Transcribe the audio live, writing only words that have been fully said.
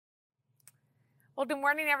Well, good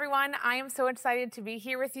morning, everyone. I am so excited to be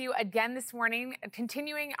here with you again this morning,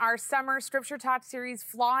 continuing our summer scripture talk series,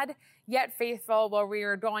 Flawed Yet Faithful, where we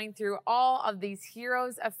are going through all of these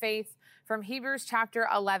heroes of faith from Hebrews chapter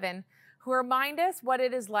 11, who remind us what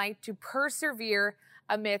it is like to persevere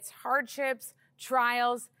amidst hardships,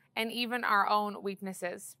 trials, and even our own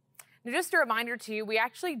weaknesses. Now, just a reminder to you, we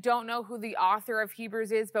actually don't know who the author of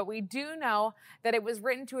Hebrews is, but we do know that it was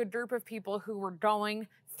written to a group of people who were going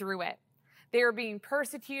through it. They were being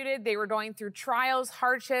persecuted. They were going through trials,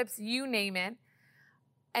 hardships, you name it.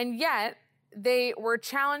 And yet they were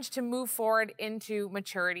challenged to move forward into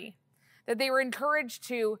maturity, that they were encouraged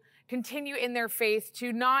to continue in their faith,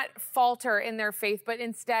 to not falter in their faith, but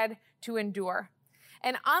instead to endure.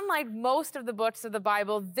 And unlike most of the books of the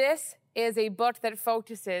Bible, this is a book that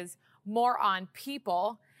focuses more on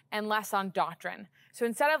people and less on doctrine. So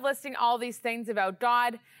instead of listing all these things about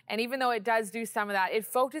God, and even though it does do some of that, it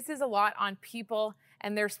focuses a lot on people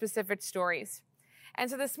and their specific stories. And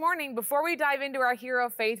so this morning, before we dive into our hero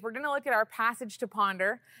of faith, we're going to look at our passage to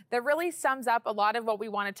ponder that really sums up a lot of what we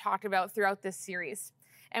want to talk about throughout this series.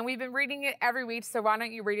 And we've been reading it every week, so why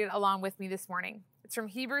don't you read it along with me this morning? It's from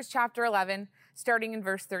Hebrews chapter 11, starting in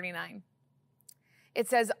verse 39. It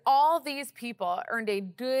says, "All these people earned a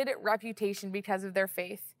good reputation because of their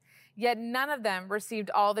faith. Yet none of them received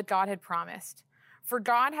all that God had promised. For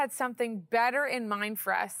God had something better in mind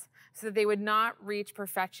for us, so that they would not reach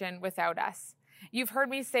perfection without us." You've heard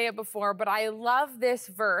me say it before, but I love this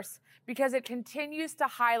verse because it continues to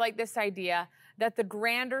highlight this idea that the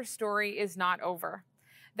grander story is not over.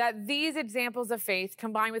 That these examples of faith,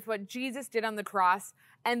 combined with what Jesus did on the cross,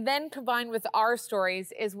 and then combined with our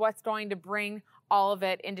stories, is what's going to bring all of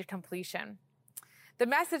it into completion. The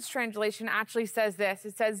Message translation actually says this.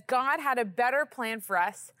 It says, God had a better plan for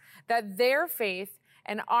us, that their faith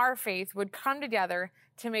and our faith would come together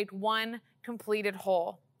to make one completed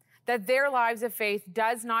whole, that their lives of faith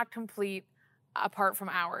does not complete apart from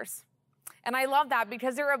ours. And I love that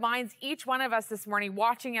because it reminds each one of us this morning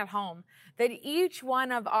watching at home that each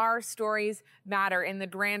one of our stories matter in the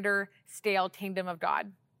grander scale kingdom of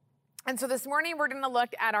God. And so this morning, we're going to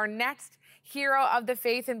look at our next hero of the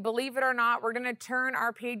faith. And believe it or not, we're going to turn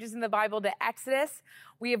our pages in the Bible to Exodus.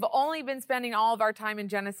 We have only been spending all of our time in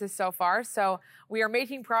Genesis so far. So we are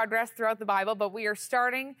making progress throughout the Bible, but we are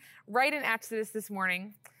starting right in Exodus this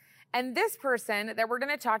morning. And this person that we're going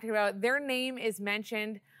to talk about, their name is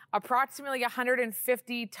mentioned approximately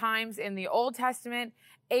 150 times in the Old Testament,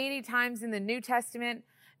 80 times in the New Testament.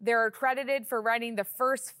 They're credited for writing the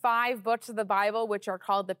first 5 books of the Bible, which are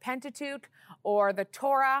called the Pentateuch or the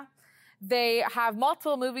Torah. They have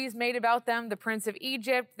multiple movies made about them. The Prince of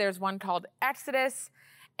Egypt, there's one called Exodus,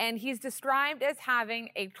 and he's described as having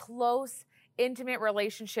a close, intimate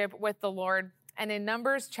relationship with the Lord. And in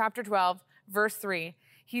Numbers chapter 12, verse 3,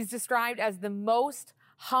 he's described as the most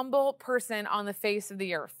humble person on the face of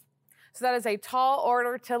the earth. So that is a tall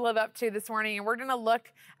order to live up to this morning, and we're going to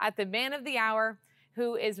look at the man of the hour,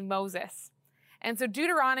 who is Moses. And so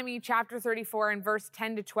Deuteronomy chapter 34 and verse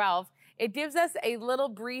 10 to 12, it gives us a little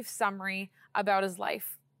brief summary about his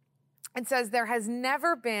life. It says, "There has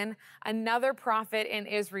never been another prophet in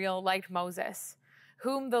Israel like Moses,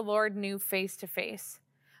 whom the Lord knew face to face.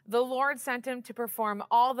 The Lord sent him to perform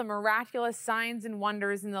all the miraculous signs and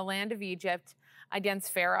wonders in the land of Egypt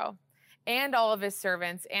against Pharaoh and all of his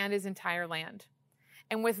servants and his entire land.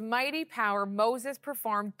 And with mighty power, Moses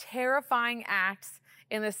performed terrifying acts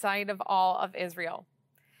in the sight of all of Israel."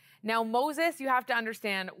 Now, Moses, you have to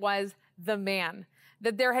understand, was the man,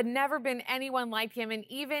 that there had never been anyone like him. And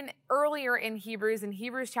even earlier in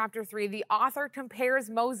Hebrews chapter 3, the author compares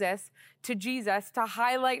Moses to Jesus to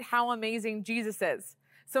highlight how amazing Jesus is.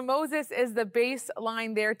 So Moses is the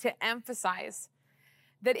baseline there to emphasize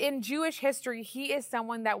that in Jewish history, he is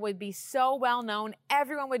someone that would be so well known.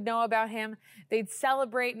 Everyone would know about him. They'd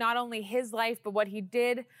celebrate not only his life, but what he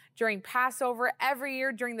did during Passover, every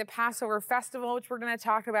year during the Passover festival, which we're going to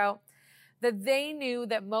talk about, that they knew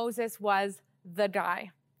that Moses was the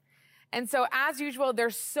guy. And so as usual,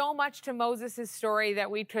 there's so much to Moses' story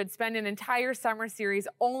that we could spend an entire summer series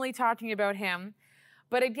only talking about him.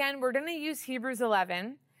 But again, we're going to use Hebrews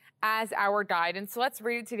 11 as our guide. And so let's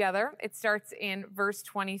read it together. It starts in verse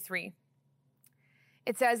 23.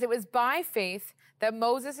 It says, "It was by faith that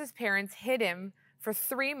Moses' parents hid him for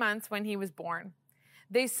 3 months when he was born.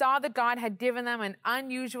 They saw that God had given them an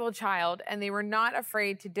unusual child, and they were not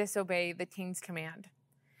afraid to disobey the king's command.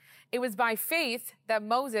 It was by faith that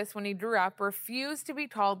Moses, when he grew up, refused to be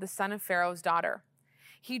called the son of Pharaoh's daughter.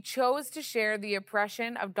 He chose to share the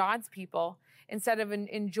oppression of God's people instead of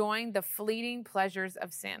enjoying the fleeting pleasures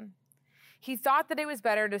of sin. He thought that it was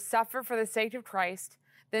better to suffer for the sake of Christ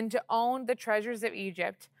than to own the treasures of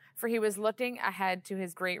Egypt, for he was looking ahead to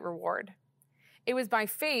his great reward. It was by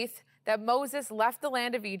faith that Moses left the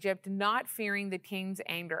land of Egypt, not fearing the king's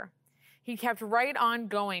anger. He kept right on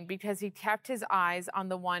going because he kept his eyes on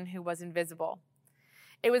the one who was invisible.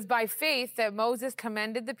 It was by faith that Moses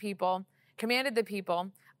commanded the people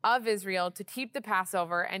of Israel to keep the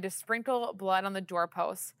Passover and to sprinkle blood on the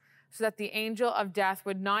doorposts, so that the angel of death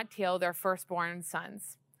would not kill their firstborn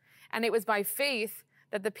sons. And it was by faith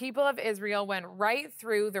that the people of Israel went right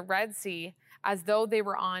through the Red Sea as though they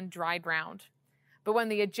were on dry ground. But when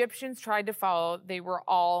the Egyptians tried to follow, they were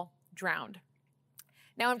all drowned.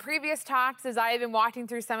 Now, in previous talks, as I have been walking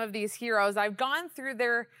through some of these heroes, I've gone through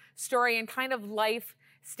their story in kind of life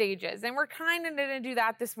stages. And we're kind of going to do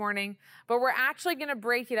that this morning, but we're actually going to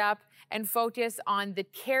break it up and focus on the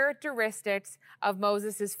characteristics of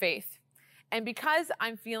Moses' faith. And because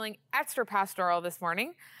I'm feeling extra pastoral this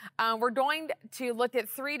morning, we're going to look at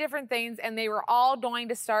 3 different things, and they were all going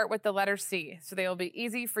to start with the letter C, so they will be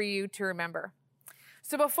easy for you to remember.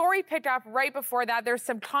 So before we pick up, right before that, there's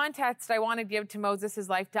some context I want to give to Moses'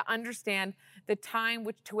 life to understand the time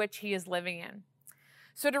to which he is living in.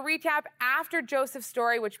 So to recap, after Joseph's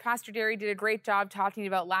story, which Pastor Derry did a great job talking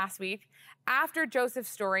about last week, after Joseph's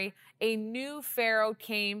story, a new Pharaoh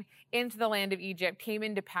came into the land of Egypt, came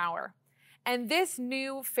into power. And this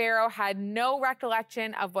new Pharaoh had no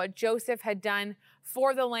recollection of what Joseph had done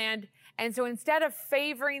for the land. And so instead of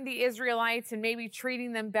favoring the Israelites and maybe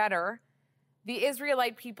treating them better, the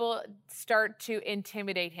Israelite people start to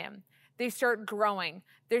intimidate him. They start growing.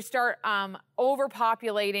 They start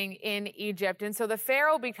overpopulating in Egypt. And so the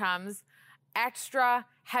Pharaoh becomes extra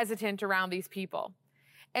hesitant around these people.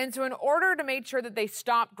 And so in order to make sure that they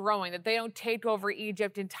stop growing, that they don't take over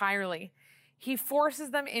Egypt entirely, he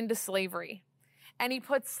forces them into slavery. And he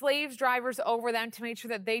puts slave drivers over them to make sure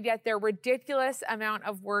that they get their ridiculous amount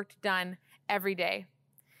of work done every day.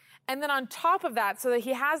 And then on top of that, so that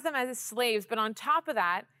he has them as slaves, but on top of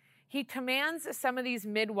that, he commands some of these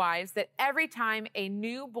midwives that every time a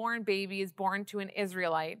newborn baby is born to an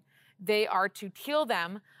Israelite, they are to kill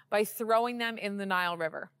them by throwing them in the Nile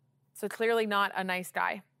River. So clearly not a nice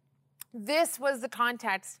guy. This was the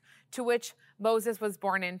context to which Moses was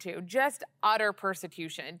born into. Just utter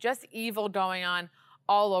persecution, just evil going on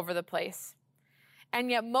all over the place. And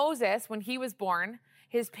yet Moses, when he was born,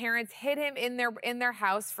 his parents hid him in their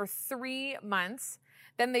house for 3 months.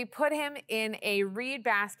 Then they put him in a reed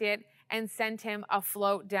basket and sent him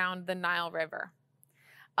afloat down the Nile River.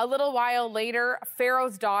 A little while later,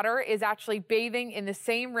 Pharaoh's daughter is actually bathing in the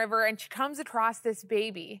same river, and she comes across this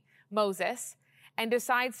baby, Moses, and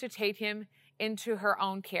decides to take him into her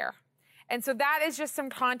own care. And so that is just some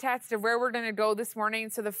context of where we're going to go this morning.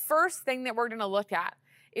 So the first thing that we're going to look at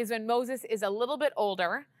is when Moses is a little bit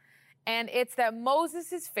older, and it's that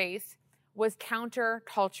Moses' faith was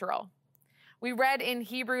countercultural. We read in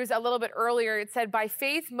Hebrews a little bit earlier, it said, by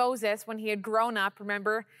faith Moses, when he had grown up,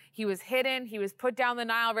 remember, he was hidden, he was put down the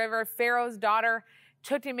Nile River, Pharaoh's daughter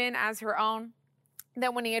took him in as her own.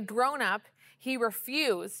 Then when he had grown up, he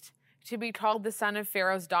refused to be called the son of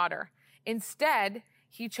Pharaoh's daughter. Instead,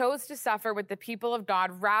 he chose to suffer with the people of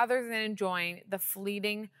God rather than enjoying the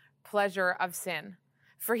fleeting pleasure of sin.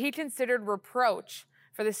 For he considered reproach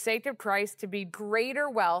for the sake of Christ to be greater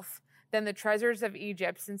wealth than the treasures of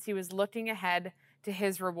Egypt, since he was looking ahead to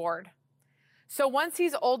his reward. So once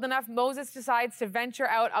he's old enough, Moses decides to venture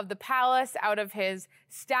out of the palace, out of his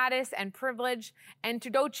status and privilege, and to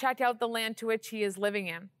go check out the land to which he is living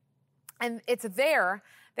in. And it's there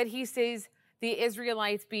that he sees the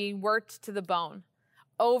Israelites being worked to the bone,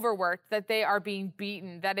 overworked, that they are being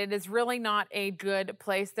beaten, that it is really not a good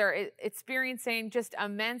place. They're experiencing just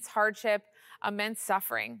immense hardship, immense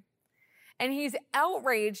suffering. And he's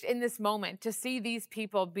outraged in this moment to see these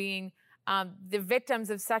people being the victims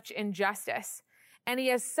of such injustice. And he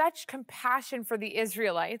has such compassion for the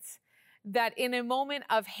Israelites that in a moment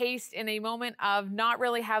of haste, in a moment of not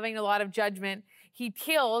really having a lot of judgment, he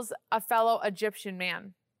kills a fellow Egyptian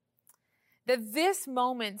man. That this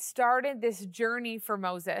moment started this journey for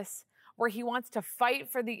Moses where he wants to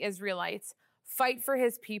fight for the Israelites, fight for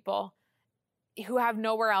his people who have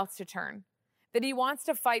nowhere else to turn. That he wants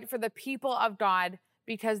to fight for the people of God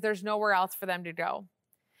because there's nowhere else for them to go.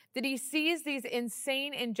 That he sees these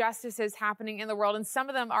insane injustices happening in the world, and some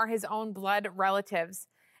of them are his own blood relatives,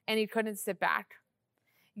 and he couldn't sit back.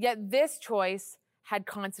 Yet this choice had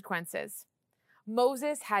consequences.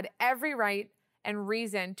 Moses had every right and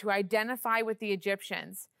reason to identify with the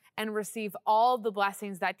Egyptians and receive all the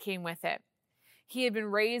blessings that came with it. He had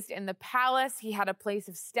been raised in the palace. He had a place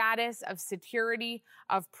of status, of security,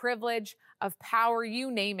 of privilege, of power,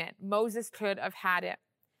 you name it. Moses could have had it.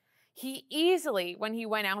 He easily, when he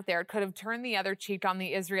went out there, could have turned the other cheek on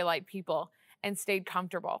the Israelite people and stayed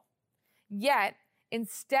comfortable. Yet,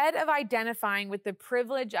 instead of identifying with the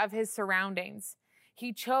privilege of his surroundings,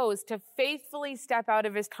 he chose to faithfully step out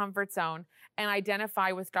of his comfort zone and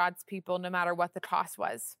identify with God's people no matter what the cost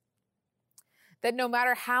was. That no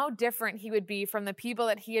matter how different he would be from the people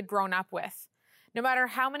that he had grown up with, no matter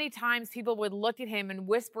how many times people would look at him and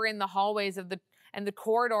whisper in the hallways of the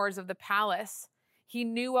corridors of the palace, he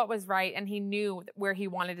knew what was right and he knew where he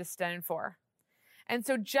wanted to stand for. And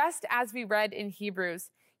so just as we read in Hebrews,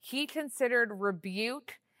 he considered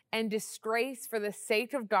rebuke and disgrace for the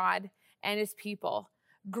sake of God and his people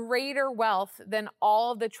greater wealth than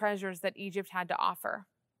all of the treasures that Egypt had to offer.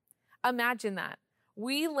 Imagine that.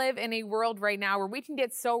 We live in a world right now where we can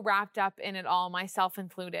get so wrapped up in it all, myself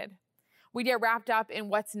included. We get wrapped up in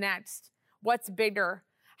what's next, what's bigger.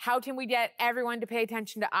 How can we get everyone to pay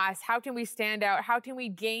attention to us? How can we stand out? How can we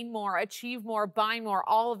gain more, achieve more, buy more,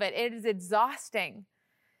 all of it? It is exhausting.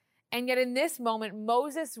 And yet in this moment,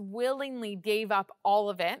 Moses willingly gave up all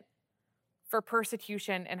of it for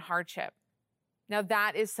persecution and hardship. Now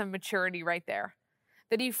that is some maturity right there.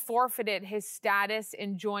 That he forfeited his status,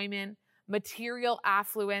 enjoyment, material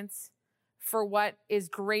affluence for what is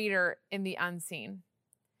greater in the unseen.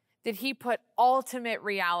 That he put ultimate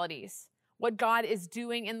realities, what God is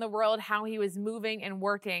doing in the world, how he was moving and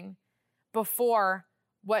working, before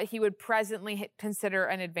what he would presently consider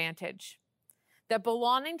an advantage. That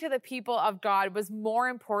belonging to the people of God was more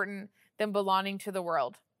important than belonging to the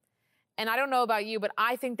world. And I don't know about you, but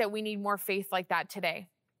I think that we need more faith like that today.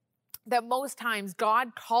 That most times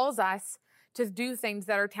God calls us to do things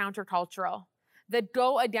that are countercultural, that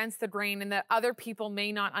go against the grain and that other people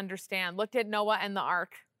may not understand. Look at Noah and the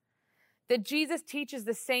ark. That Jesus teaches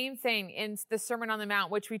the same thing in the Sermon on the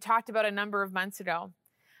Mount, which we talked about a number of months ago,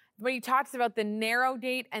 when he talks about the narrow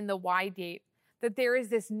gate and the wide gate. That there is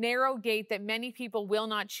this narrow gate that many people will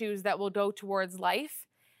not choose that will go towards life.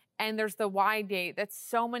 And there's the wide gate that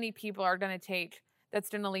so many people are going to take that's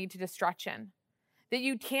going to lead to destruction. That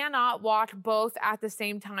you cannot walk both at the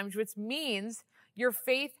same time, which means your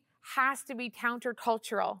faith has to be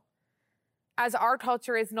countercultural, as our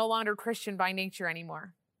culture is no longer Christian by nature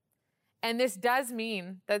anymore. And this does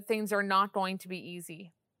mean that things are not going to be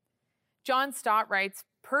easy. John Stott writes,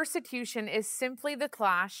 "Persecution is simply the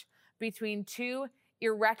clash between two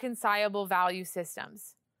irreconcilable value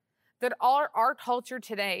systems." That our culture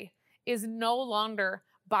today is no longer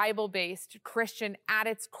Bible-based Christian at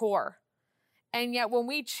its core. And yet when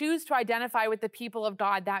we choose to identify with the people of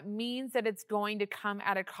God, that means that it's going to come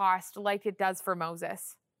at a cost like it does for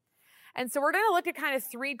Moses. And so we're going to look at kind of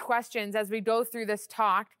three questions as we go through this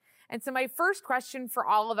talk. And so my first question for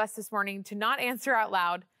all of us this morning, to not answer out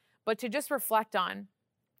loud, but to just reflect on,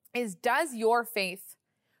 is does your faith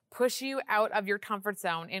push you out of your comfort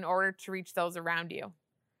zone in order to reach those around you?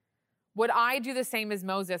 Would I do the same as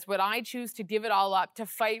Moses? Would I choose to give it all up to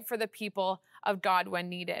fight for the people of God when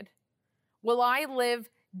needed? Will I live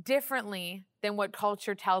differently than what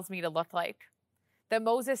culture tells me to look like? That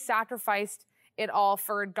Moses sacrificed it all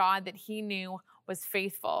for a God that he knew was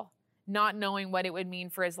faithful, not knowing what it would mean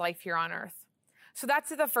for his life here on earth. So that's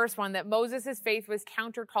the first one, that Moses' faith was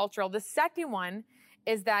countercultural. The second one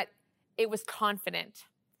is that it was confident.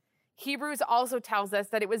 Hebrews also tells us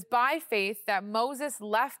that it was by faith that Moses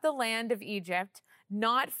left the land of Egypt,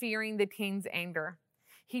 not fearing the king's anger.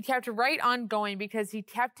 He kept right on going because he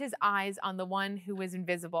kept his eyes on the one who was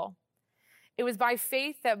invisible. It was by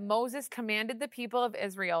faith that Moses commanded the people of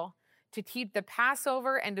Israel to keep the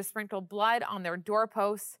Passover and to sprinkle blood on their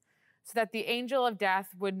doorposts so that the angel of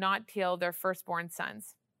death would not kill their firstborn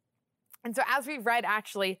sons. And so as we've read,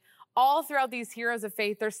 actually, all throughout these heroes of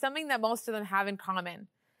faith, there's something that most of them have in common.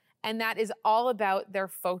 And that is all about their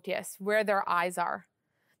focus, where their eyes are.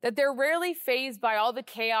 That they're rarely fazed by all the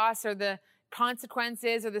chaos or the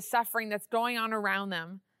consequences or the suffering that's going on around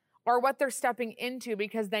them, or what they're stepping into,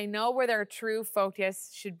 because they know where their true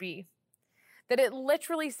focus should be. That it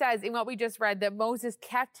literally says in what we just read that Moses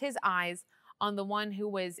kept his eyes on the one who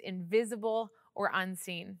was invisible or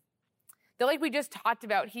unseen. That, like we just talked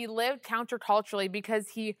about, he lived counterculturally because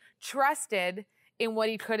he trusted in what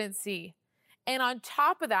he couldn't see. And on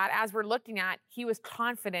top of that, as we're looking at, he was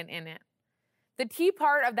confident in it. The key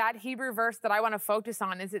part of that Hebrew verse that I want to focus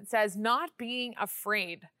on is it says, not being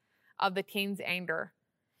afraid of the king's anger,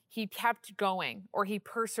 he kept going, or he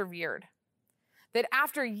persevered. That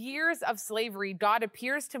after years of slavery, God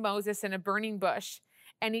appears to Moses in a burning bush,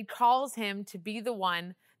 and he calls him to be the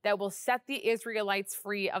one that will set the Israelites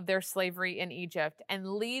free of their slavery in Egypt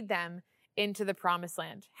and lead them into the promised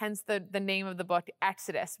land. Hence the name of the book,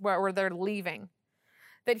 Exodus, where they're leaving.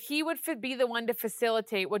 That he would be the one to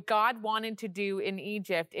facilitate what God wanted to do in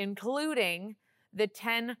Egypt, including the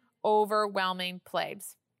 10 overwhelming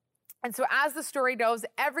plagues. And so as the story goes,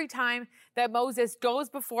 every time that Moses goes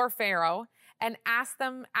before Pharaoh and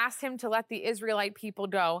asks him to let the Israelite people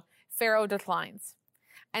go, Pharaoh declines.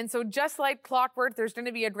 And so just like clockwork, there's going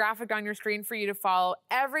to be a graphic on your screen for you to follow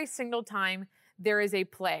every single time there is a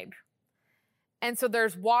plague. And so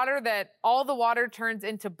there's water that all the water turns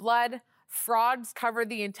into blood. Frogs cover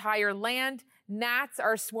the entire land. Gnats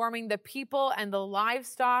are swarming the people and the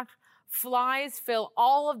livestock. Flies fill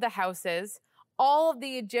all of the houses. All of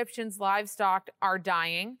the Egyptians' livestock are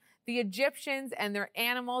dying. The Egyptians and their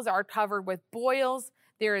animals are covered with boils.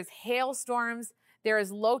 There is hailstorms. There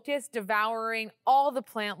is locusts devouring all the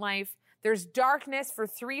plant life. There's darkness for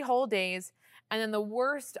 3 whole days. And then the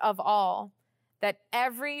worst of all, that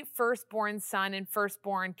every firstborn son and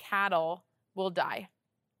firstborn cattle will die.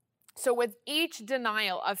 So with each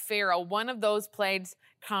denial of Pharaoh, one of those plagues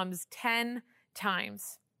comes 10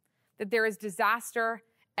 times. That there is disaster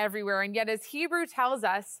everywhere. And yet, as Hebrew tells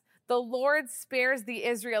us, the Lord spares the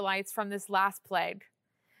Israelites from this last plague.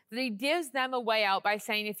 That he gives them a way out by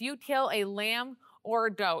saying, if you kill a lamb or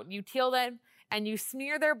a goat, you kill them and you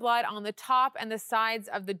smear their blood on the top and the sides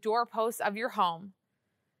of the doorposts of your home,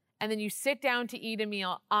 and then you sit down to eat a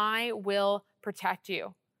meal, I will protect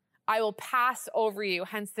you. I will pass over you,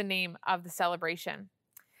 hence the name of the celebration.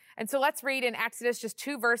 And so let's read in Exodus just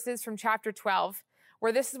 2 verses from chapter 12,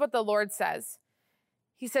 where this is what the Lord says.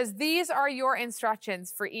 He says, these are your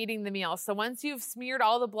instructions for eating the meal. So once you've smeared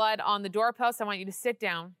all the blood on the doorpost, I want you to sit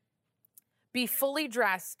down, be fully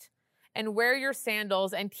dressed, and wear your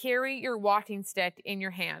sandals and carry your walking stick in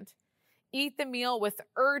your hand. Eat the meal with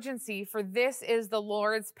urgency, for this is the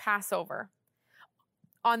Lord's Passover.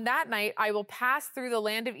 On that night, I will pass through the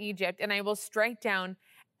land of Egypt, and I will strike down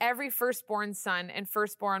every firstborn son and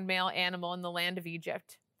firstborn male animal in the land of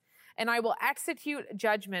Egypt. And I will execute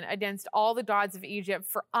judgment against all the gods of Egypt,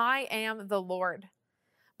 for I am the Lord.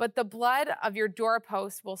 But the blood of your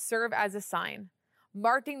doorposts will serve as a sign,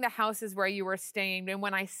 marking the houses where you are staying. And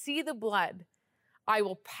when I see the blood, I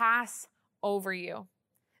will pass over you.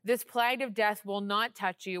 This plague of death will not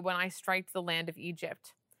touch you when I strike the land of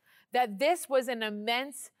Egypt. That this was an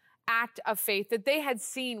immense act of faith, that they had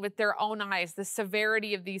seen with their own eyes the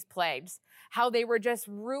severity of these plagues, how they were just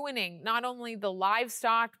ruining not only the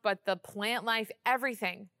livestock, but the plant life,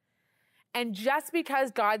 everything. And just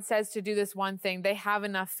because God says to do this one thing, they have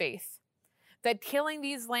enough faith that killing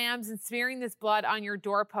these lambs and smearing this blood on your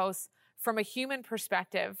doorposts from a human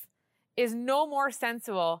perspective is no more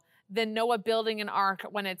sensible than Noah building an ark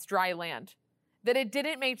when it's dry land. That it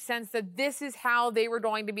didn't make sense that this is how they were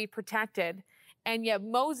going to be protected. And yet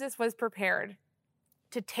Moses was prepared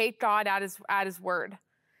to take God at his word,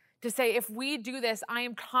 to say, if we do this, I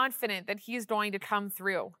am confident that he's going to come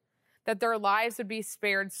through, that their lives would be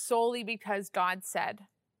spared solely because God said.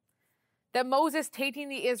 That Moses taking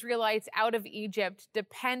the Israelites out of Egypt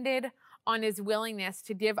depended on his willingness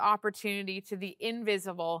to give opportunity to the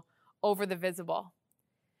invisible over the visible,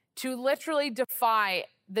 to literally defy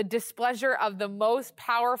the displeasure of the most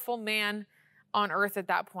powerful man on earth at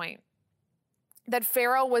that point. That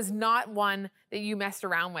Pharaoh was not one that you messed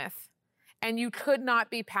around with, and you could not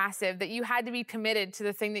be passive, that you had to be committed to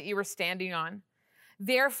the thing that you were standing on.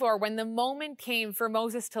 Therefore, when the moment came for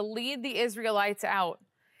Moses to lead the Israelites out,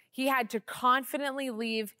 he had to confidently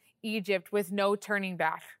leave Egypt with no turning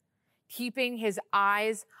back, keeping his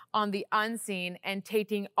eyes on the unseen and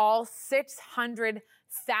taking all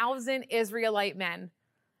 600,000 Israelite men,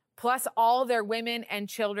 plus all their women and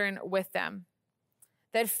children with them.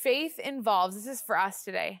 That faith involves, this is for us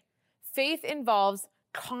today, faith involves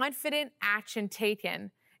confident action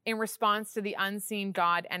taken in response to the unseen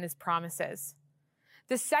God and his promises.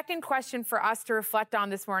 The second question for us to reflect on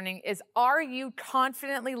this morning is, are you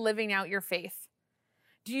confidently living out your faith?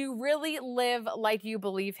 Do you really live like you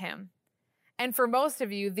believe him? And for most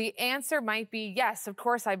of you, the answer might be, yes, of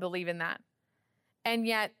course I believe in that. And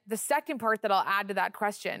yet the second part that I'll add to that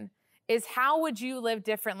question is, how would you live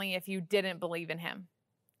differently if you didn't believe in him?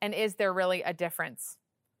 And is there really a difference?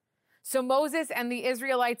 So Moses and the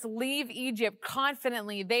Israelites leave Egypt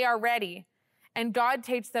confidently. They are ready. And God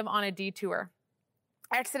takes them on a detour.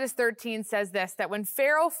 Exodus 13 says this, that when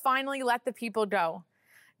Pharaoh finally let the people go,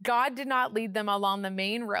 God did not lead them along the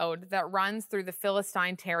main road that runs through the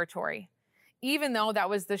Philistine territory, even though that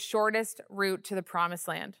was the shortest route to the promised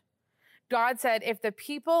land. God said, if the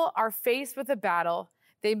people are faced with a battle,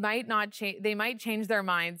 they might change their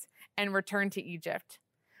minds and return to Egypt.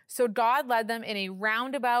 So God led them in a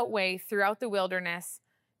roundabout way throughout the wilderness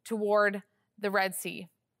toward the Red Sea.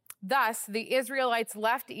 Thus, the Israelites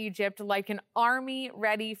left Egypt like an army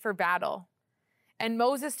ready for battle. And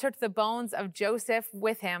Moses took the bones of Joseph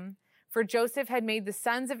with him, for Joseph had made the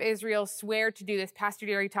sons of Israel swear to do this. Pastor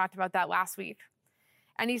Derry talked about that last week.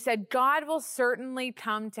 And he said, God will certainly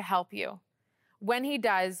come to help you. When he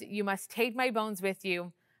does, you must take my bones with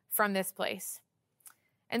you from this place.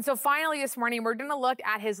 And so finally this morning, we're going to look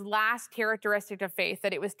at his last characteristic of faith,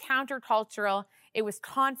 that it was countercultural, it was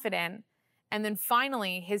confident, and then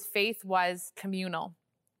finally his faith was communal.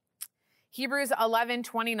 Hebrews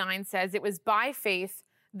 11:29 says, it was by faith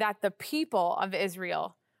that the people of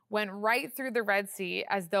Israel went right through the Red Sea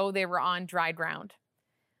as though they were on dry ground.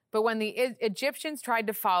 But when the Egyptians tried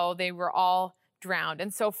to follow, they were all drowned.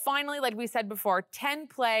 And so finally, like we said before, 10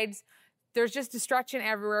 plagues, there's just destruction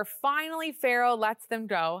everywhere. Finally, Pharaoh lets them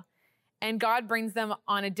go, and God brings them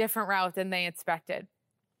on a different route than they expected.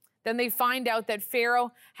 Then they find out that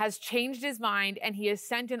Pharaoh has changed his mind and he has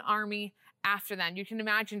sent an army after them. You can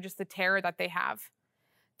imagine just the terror that they have.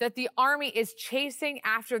 That the army is chasing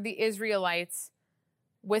after the Israelites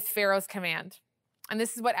with Pharaoh's command. And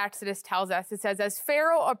this is what Exodus tells us. It says, as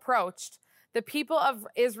Pharaoh approached, the people of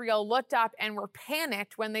Israel looked up and were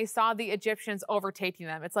panicked when they saw the Egyptians overtaking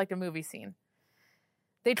them. It's like a movie scene.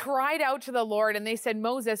 They cried out to the Lord and they said,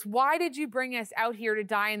 Moses, why did you bring us out here to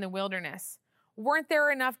die in the wilderness? Weren't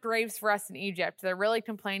there enough graves for us in Egypt? They're really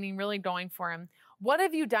complaining, really going for him. What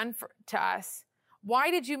have you done to us?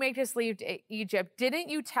 Why did you make us leave Egypt? Didn't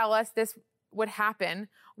you tell us this would happen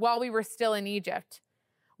while we were still in Egypt?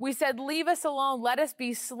 We said, leave us alone. Let us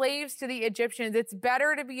be slaves to the Egyptians. It's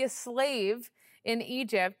better to be a slave in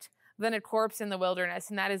Egypt than a corpse in the wilderness.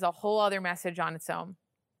 And that is a whole other message on its own.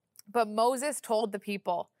 But Moses told the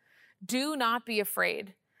people, do not be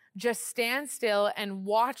afraid. Just stand still and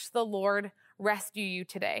watch the Lord rescue you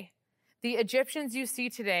today. The Egyptians you see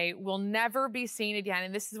today will never be seen again.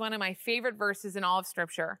 And this is one of my favorite verses in all of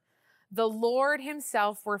Scripture. The Lord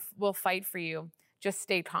himself will fight for you. Just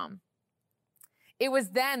stay calm. It was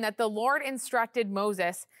then that the Lord instructed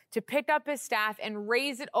Moses to pick up his staff and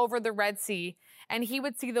raise it over the Red Sea, and he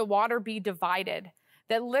would see the water be divided.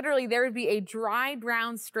 That literally there would be a dry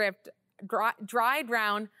ground strip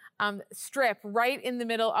right in the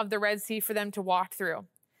middle of the Red Sea for them to walk through.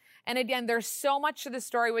 And again, there's so much to the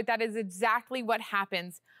story with that is exactly what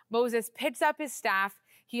happens. Moses picks up his staff,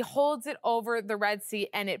 he holds it over the Red Sea,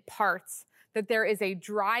 and it parts, that there is a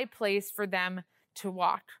dry place for them to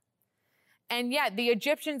walk. And yet the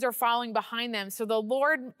Egyptians are following behind them. So the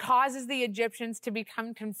Lord causes the Egyptians to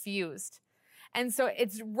become confused. And so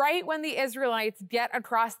it's right when the Israelites get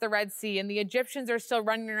across the Red Sea and the Egyptians are still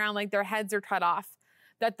running around like their heads are cut off,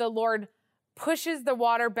 that the Lord pushes the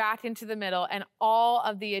water back into the middle and all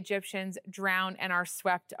of the Egyptians drown and are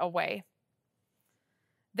swept away.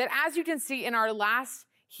 That as you can see in our last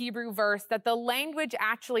Hebrew verse, that the language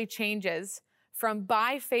actually changes from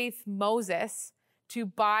by faith Moses to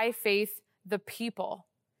by faith the people.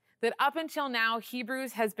 That up until now,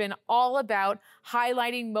 Hebrews has been all about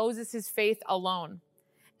highlighting Moses' faith alone.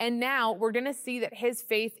 And now we're going to see that his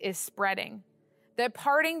faith is spreading. That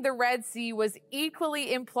parting the Red Sea was equally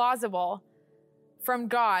implausible from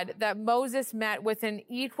God, that Moses met with an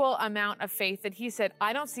equal amount of faith, that he said,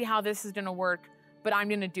 I don't see how this is going to work, but I'm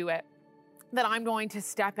going to do it. That I'm going to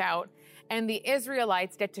step out. And the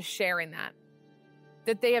Israelites get to share in that.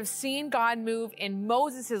 That they have seen God move in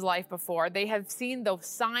Moses' life before. They have seen those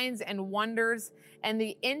signs and wonders and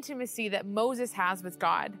the intimacy that Moses has with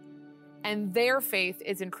God. And their faith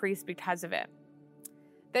is increased because of it.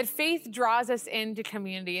 That faith draws us into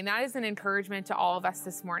community. And that is an encouragement to all of us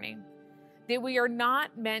this morning. That we are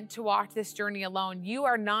not meant to walk this journey alone. You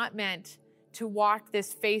are not meant to walk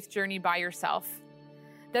this faith journey by yourself.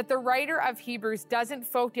 That the writer of Hebrews doesn't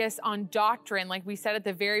focus on doctrine like we said at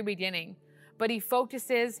the very beginning, but he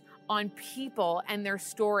focuses on people and their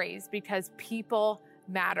stories because people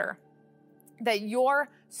matter. That your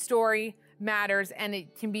story matters and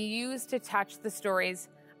it can be used to touch the stories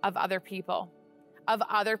of other people, of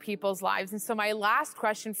other people's lives. And so my last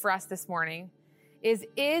question for us this morning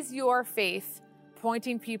is your faith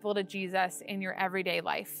pointing people to Jesus in your everyday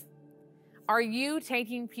life? Are you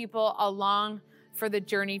taking people along for the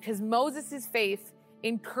journey? Because Moses' faith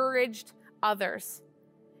encouraged others.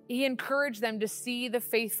 He encouraged them to see the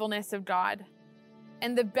faithfulness of God.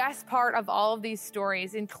 And the best part of all of these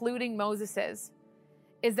stories, including Moses's,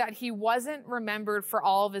 is that he wasn't remembered for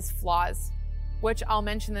all of his flaws, which I'll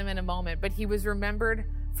mention them in a moment, but he was remembered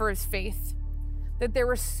for his faith. that there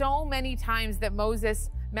were so many times that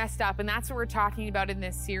Moses messed up, and that's what we're talking about in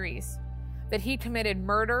this series. That he committed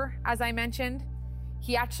murder, as I mentioned.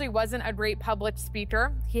 He actually wasn't a great public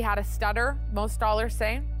speaker. He had a stutter, most scholars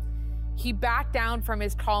say. He backed down from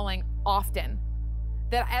his calling often.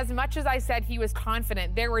 That as much as I said he was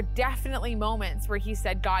confident, there were definitely moments where he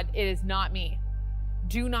said, God, it is not me.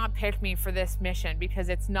 Do not pick me for this mission because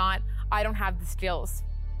I don't have the skills.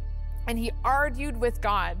 And he argued with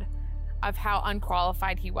God of how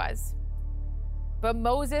unqualified he was. But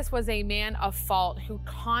Moses was a man of fault who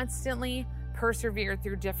constantly persevered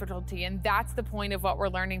through difficulty. And that's the point of what we're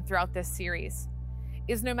learning throughout this series,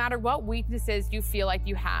 is no matter what weaknesses you feel like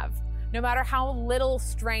you have, no matter how little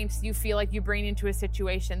strengths you feel like you bring into a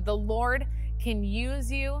situation, the Lord can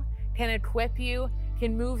use you, can equip you,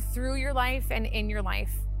 can move through your life and in your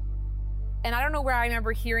life. And I don't know where I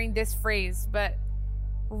remember hearing this phrase, but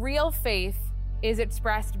real faith is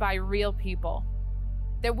expressed by real people.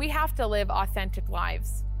 That we have to live authentic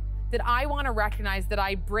lives. That I want to recognize that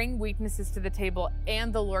I bring weaknesses to the table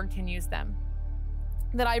and the Lord can use them.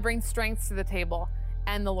 That I bring strengths to the table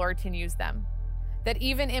and the Lord can use them. That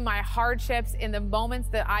even in my hardships, in the moments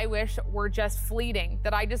that I wish were just fleeting,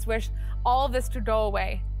 that I just wish all of this to go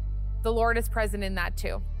away, the Lord is present in that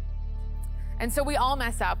too. And so we all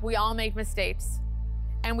mess up, we all make mistakes,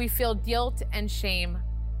 and we feel guilt and shame,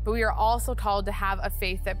 but we are also called to have a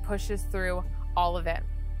faith that pushes through all of it.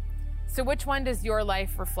 So which one does your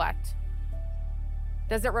life reflect?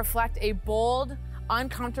 Does it reflect a bold,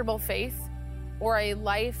 uncomfortable faith, or a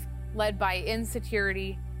life led by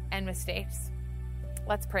insecurity and mistakes?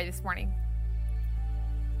 Let's pray this morning.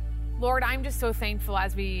 Lord, I'm just so thankful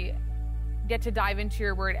as we get to dive into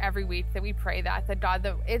your word every week that we pray that God,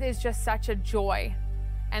 that it is just such a joy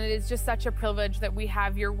and it is just such a privilege that we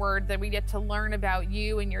have your word, that we get to learn about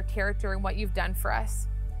you and your character and what you've done for us.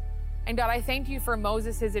 And God, I thank you for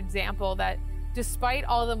Moses' example, that despite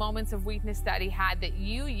all the moments of weakness that he had, that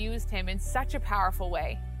you used him in such a powerful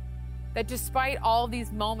way. That despite all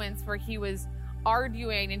these moments where he was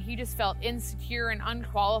arguing and he just felt insecure and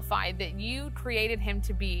unqualified, that you created him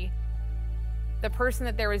to be the person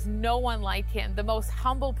that there is no one like him, the most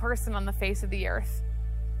humble person on the face of the earth.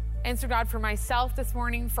 And so God, for myself this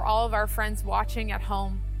morning, for all of our friends watching at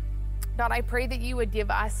home, God, I pray that you would give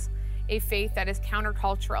us a faith that is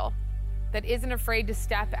countercultural, that isn't afraid to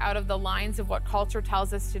step out of the lines of what culture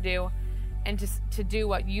tells us to do and to do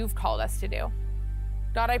what you've called us to do.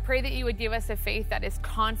 God, I pray that you would give us a faith that is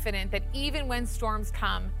confident that even when storms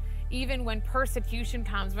come, even when persecution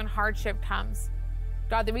comes, when hardship comes,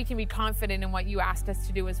 God, that we can be confident in what you asked us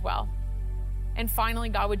to do as well. And finally,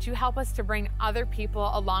 God, would you help us to bring other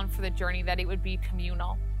people along for the journey, that it would be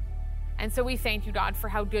communal. And so we thank you, God, for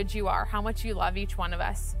how good you are, how much you love each one of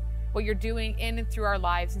us, what you're doing in and through our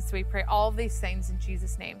lives. And so we pray all of these things in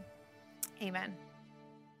Jesus' name. Amen.